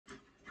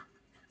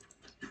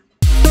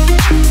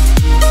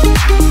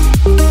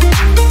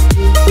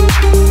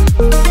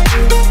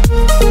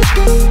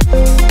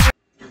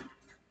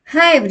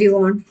Hi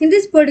everyone, in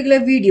this particular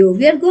video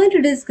we are going to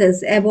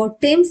discuss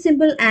about time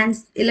symbol and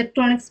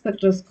electronic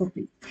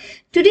spectroscopy.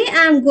 Today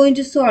I am going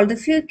to solve the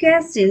few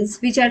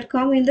questions which had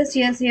come in the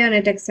CSIR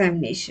NET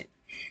examination.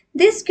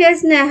 This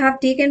question I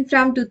have taken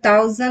from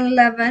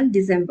 2011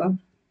 December.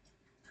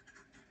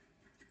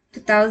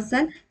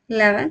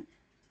 2011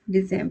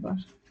 December.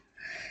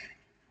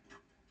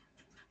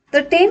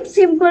 The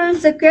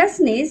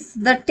question is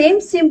the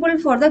time symbol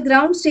for the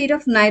ground state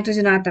of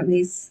nitrogen atom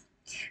is.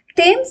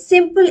 Time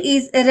symbol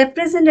is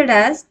represented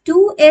as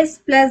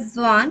 2s plus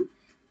 1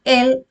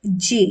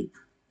 Lg.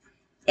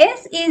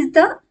 S is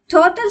the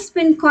total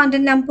spin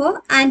content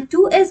number and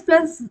 2s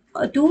plus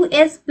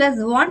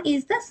 1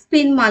 is the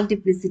spin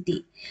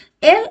multiplicity.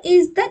 L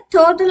is the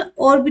total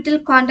orbital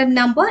content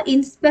number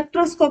in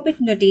spectroscopic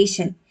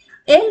notation.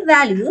 The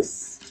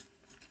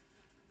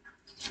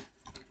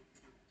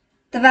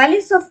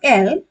values of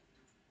L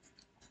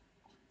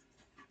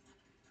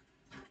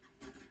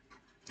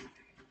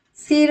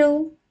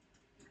 0,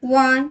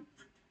 1,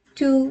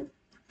 2,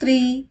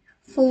 3,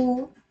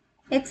 4,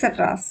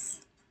 etc.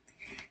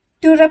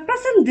 To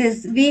represent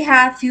this, we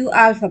have few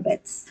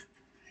alphabets.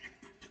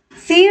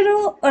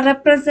 0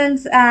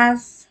 represents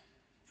as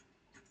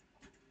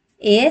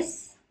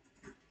S,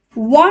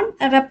 1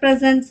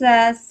 represents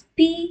as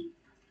P,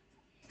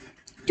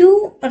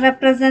 2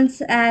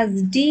 represents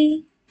as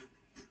D,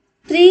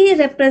 3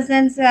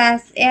 represents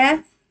as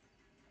F,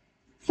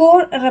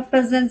 4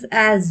 represents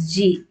as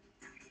G.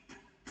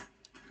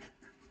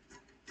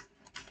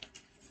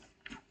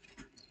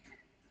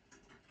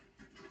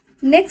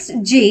 Next,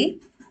 J.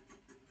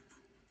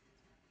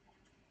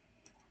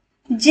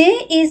 J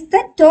is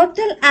the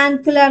total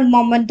angular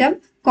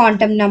momentum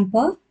quantum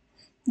number.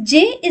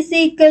 J is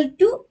equal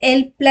to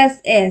L plus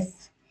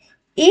S.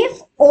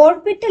 If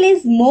orbital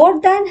is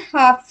more than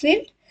half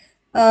filled,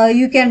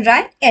 you can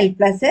write L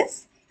plus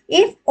S.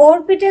 If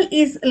orbital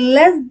is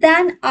less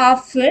than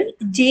half filled,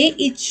 J,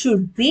 it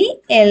should be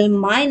L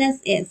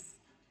minus S.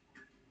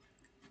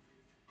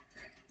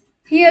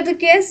 Here the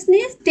question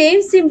is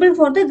time symbol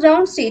for the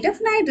ground state of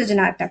nitrogen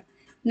atom.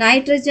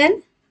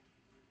 Nitrogen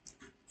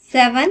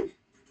 7,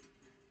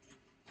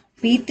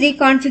 P3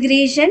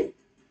 configuration,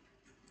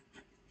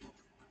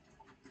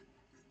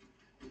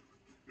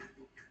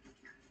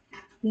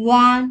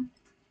 1,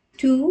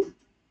 2,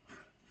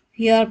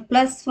 here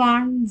plus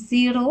 1,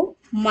 0,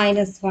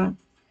 minus 1.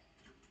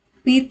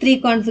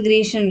 P3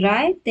 configuration,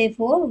 right?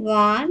 Therefore,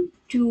 1,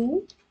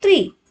 2,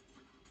 3.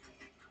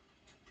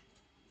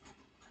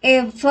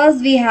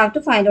 First, we have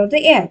to find out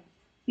the L.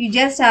 You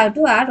just have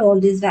to add all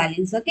these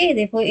values. Okay,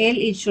 therefore, L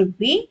it should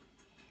be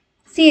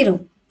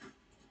 0.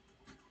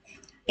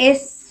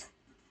 S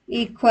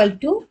equal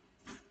to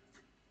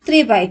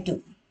 3 by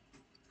 2.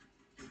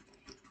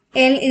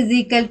 L is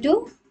equal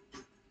to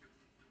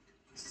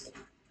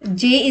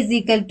J is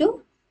equal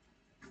to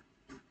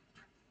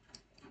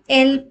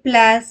L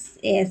plus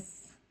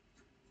S.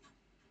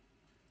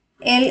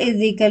 L is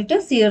equal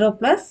to 0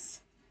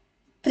 plus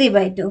 3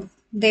 by 2.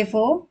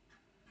 Therefore,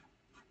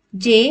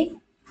 J,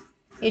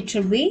 it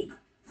should be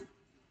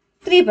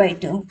 3 by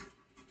 2.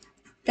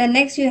 Then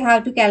next you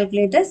have to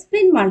calculate the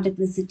spin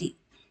multiplicity.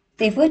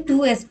 Therefore,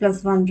 2s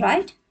plus 1,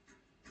 right?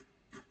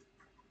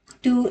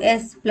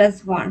 2s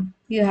plus 1.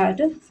 You have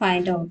to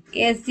find out.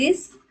 S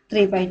is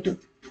 3 by 2.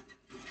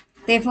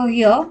 Therefore,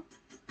 here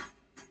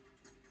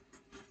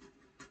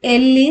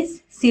L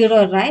is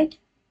 0, right?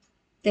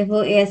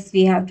 Therefore, S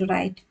we have to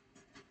write.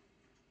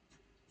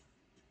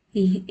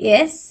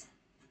 S.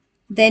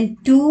 Then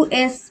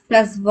 2s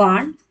plus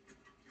 1.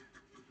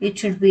 It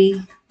should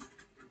be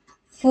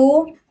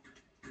 4.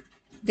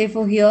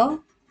 Therefore, here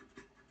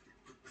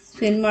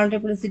spin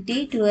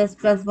multiplicity 2s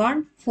plus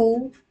 1,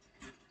 4.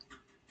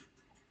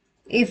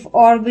 If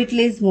orbital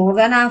is more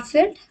than half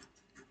filled,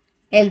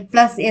 L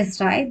plus S,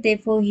 right?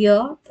 Therefore,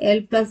 here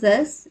L plus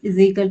S is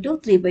equal to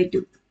 3 by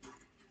 2.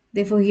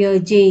 Therefore, here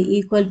J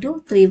equal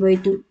to 3 by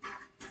 2.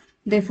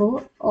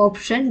 Therefore,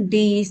 option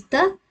D is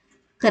the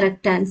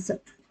correct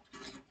answer.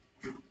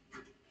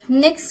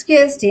 Next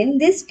question.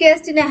 This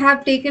question I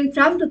have taken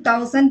from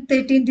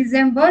 2013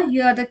 December.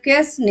 Here the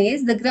question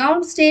is the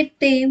ground state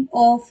time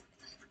of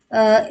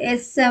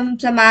SM,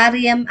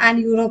 samarium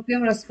and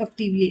europium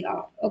respectively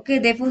are. Okay,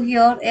 therefore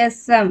here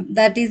SM,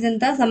 that is in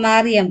the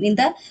samarium, in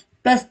the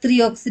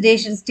 +3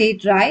 oxidation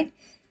state, right?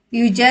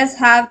 You just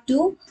have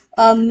to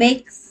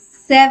make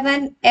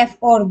 7f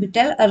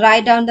orbital,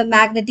 write down the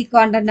magnetic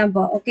quantum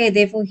number. Okay,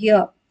 therefore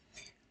here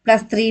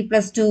 +3,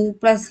 +2,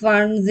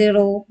 +1,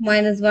 0,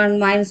 -1,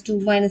 -2,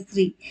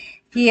 -3.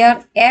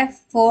 Here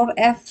F4,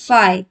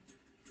 F5,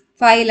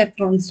 5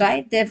 electrons,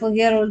 right? Therefore,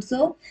 here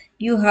also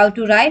you have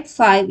to write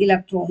 5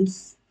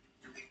 electrons.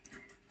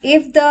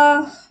 If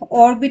the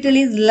orbital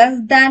is less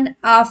than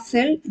half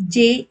filled,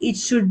 J, it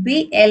should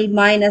be L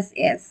minus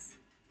S.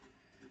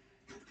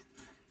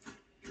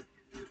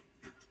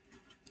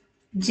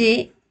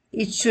 J,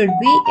 it should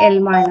be L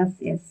minus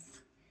S.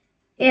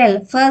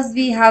 L, first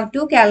we have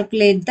to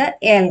calculate the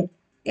L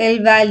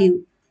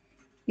value.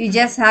 You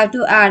just have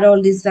to add all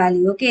this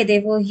value. Okay,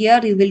 therefore here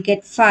you will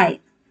get 5.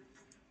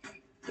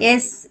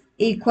 S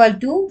equal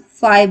to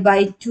 5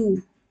 by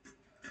 2.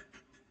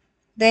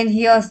 Then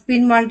here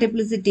spin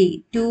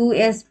multiplicity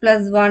 2s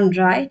plus 1,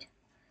 right?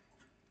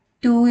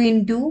 2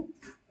 into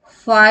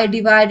 5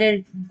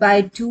 divided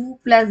by 2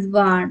 plus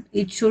 1.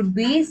 It should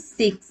be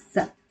 6.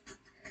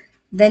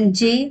 Then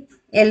J,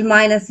 L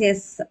minus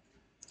S.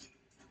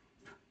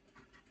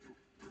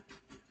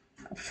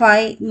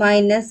 5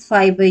 minus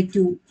 5 by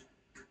 2.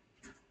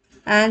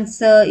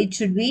 Answer, it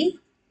should be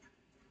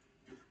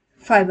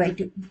 5 by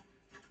 2.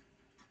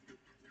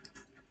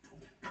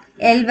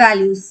 L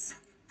values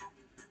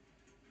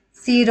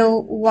 0,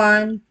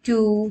 1,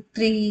 2,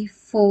 3,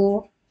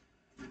 4,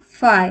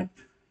 5.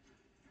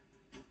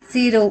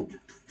 0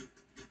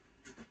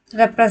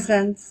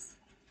 represents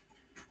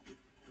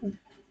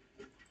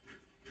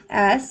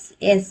as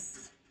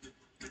S.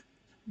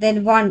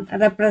 Then 1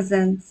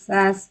 represents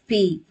as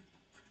P.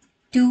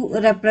 2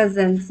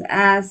 represents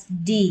as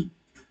D.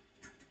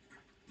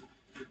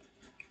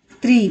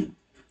 3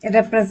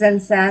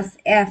 represents as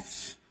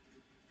F.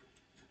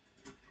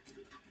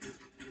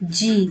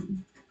 G.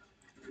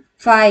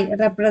 5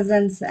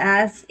 represents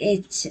as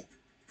H.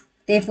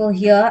 Therefore,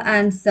 here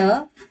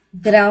answer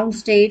ground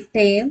state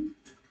term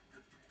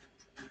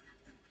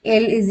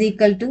L is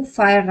equal to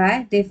 5,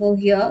 right? Therefore,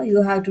 here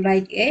you have to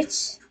write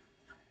H.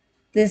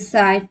 This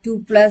side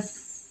 2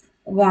 plus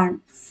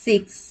 1,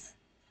 6.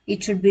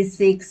 It should be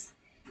 6.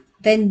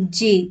 Then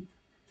G,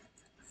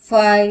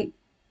 5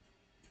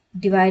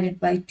 divided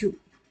by 2.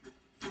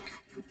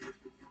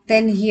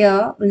 Then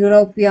here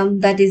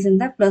europium, that is in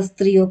the plus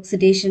 3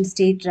 oxidation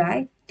state,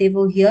 right?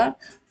 Therefore, here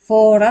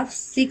 4 of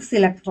 6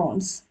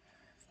 electrons.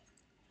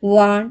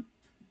 1,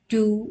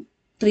 2,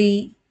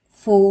 3,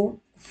 4,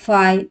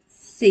 5,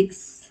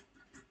 6.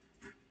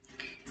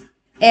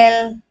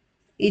 L,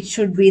 it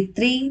should be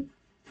 3.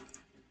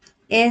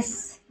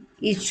 S,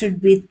 it should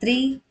be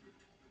 3.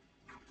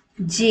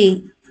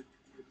 J,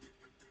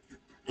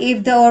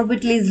 if the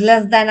orbital is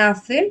less than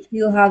half filled,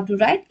 you have to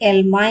write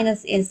L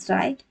minus S,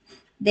 right?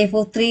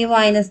 Therefore, 3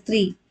 minus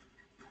 3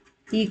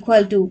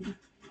 equal to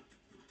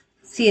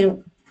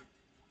 0.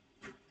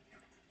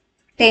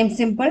 Time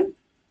simple.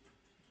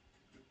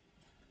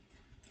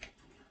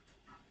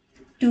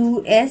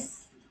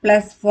 2s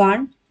plus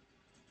 1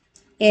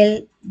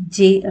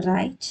 Lj,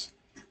 right?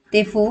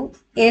 Therefore,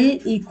 L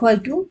equal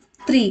to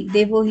 3.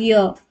 Therefore,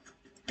 here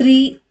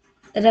 3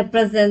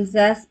 represents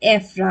as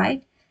F,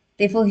 right?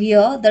 Therefore,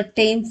 here the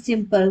time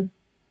simple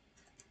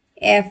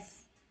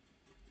F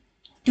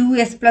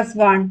 2s plus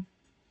 1.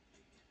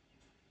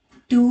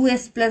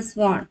 2s plus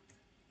 1.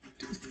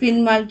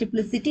 Spin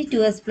multiplicity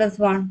 2s plus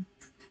 1.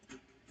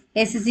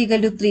 S is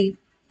equal to 3.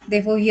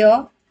 Therefore,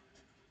 here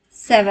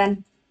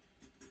 7.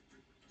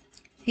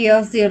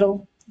 Here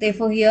 0.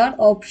 Therefore, here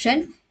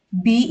option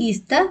B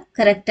is the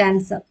correct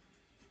answer.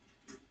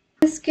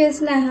 This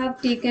question I have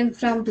taken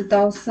from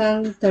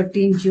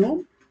 2013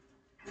 June.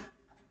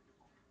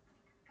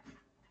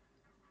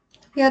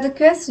 Here the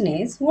question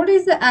is, what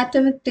is the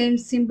atomic time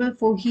symbol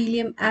for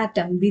helium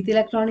atom with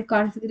electronic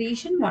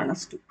configuration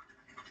 1s2?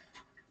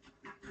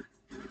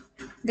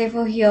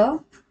 Therefore, here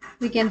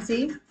we can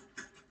see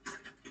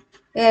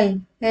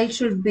L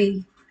should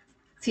be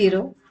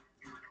 0.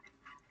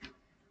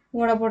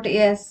 What about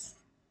S?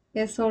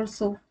 S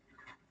also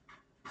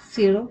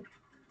 0.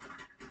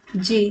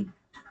 G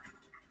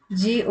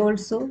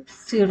also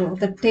 0.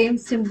 The time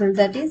symbol,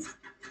 that is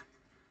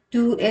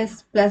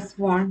 2s plus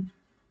 1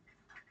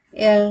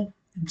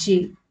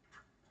 Lg.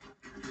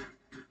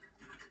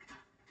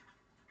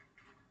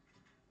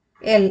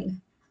 L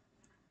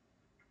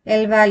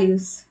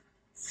values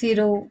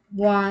 0,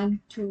 1,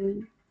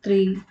 2,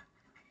 3,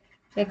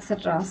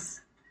 etc.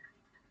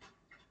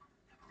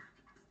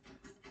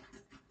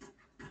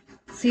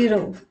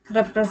 0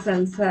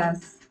 represents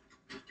as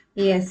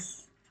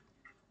S.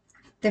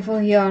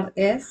 Therefore, here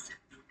S,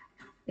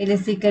 it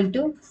is equal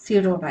to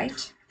 0,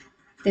 right?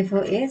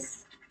 Therefore,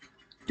 S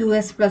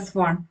 2s plus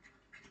 1.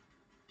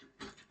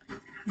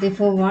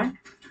 Therefore, 1.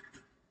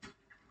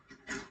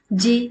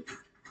 G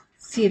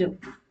 0.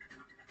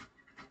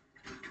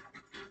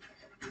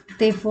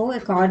 Therefore,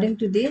 according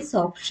to this,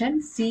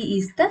 option C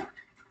is the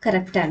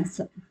correct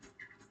answer.